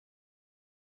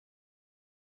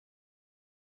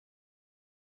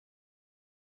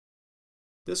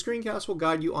This screencast will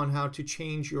guide you on how to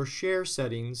change your share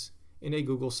settings in a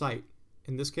Google site,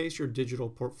 in this case your digital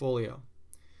portfolio.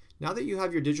 Now that you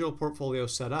have your digital portfolio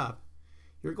set up,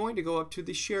 you're going to go up to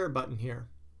the share button here.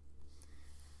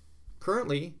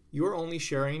 Currently, you're only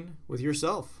sharing with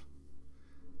yourself.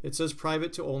 It says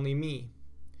private to only me.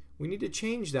 We need to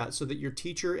change that so that your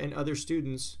teacher and other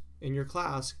students in your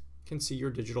class can see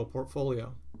your digital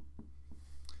portfolio.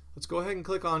 Let's go ahead and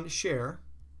click on Share.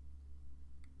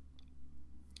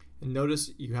 And notice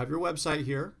you have your website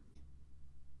here.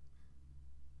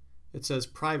 It says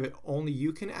private, only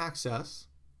you can access.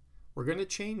 We're going to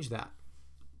change that.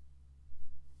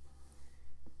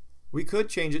 We could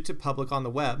change it to public on the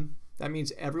web. That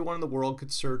means everyone in the world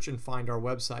could search and find our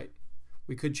website.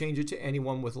 We could change it to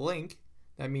anyone with link.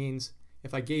 That means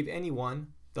if I gave anyone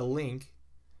the link,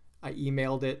 I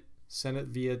emailed it, sent it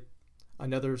via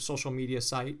another social media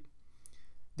site,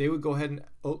 they would go ahead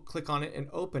and click on it and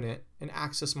open it and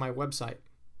access my website.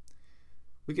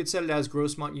 We could set it as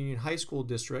Grossmont Union High School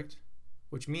District,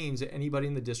 which means that anybody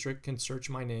in the district can search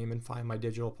my name and find my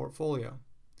digital portfolio.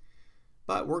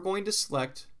 But we're going to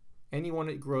select anyone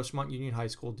at Grossmont Union High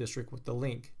School District with the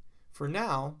link. For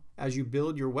now, as you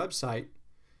build your website,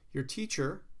 your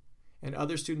teacher and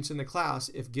other students in the class,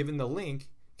 if given the link,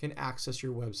 can access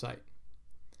your website.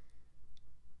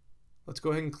 Let's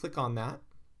go ahead and click on that.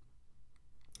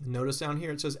 Notice down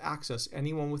here it says access.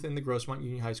 Anyone within the Grossmont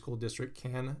Union High School District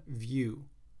can view.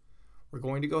 We're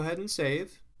going to go ahead and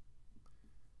save.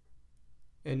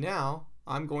 And now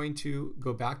I'm going to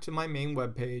go back to my main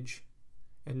web page,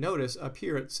 and notice up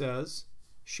here it says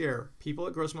share. People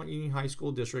at Grossmont Union High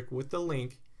School District with the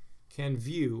link can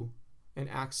view and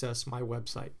access my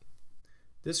website.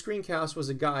 This screencast was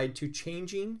a guide to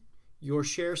changing your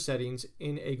share settings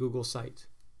in a Google site.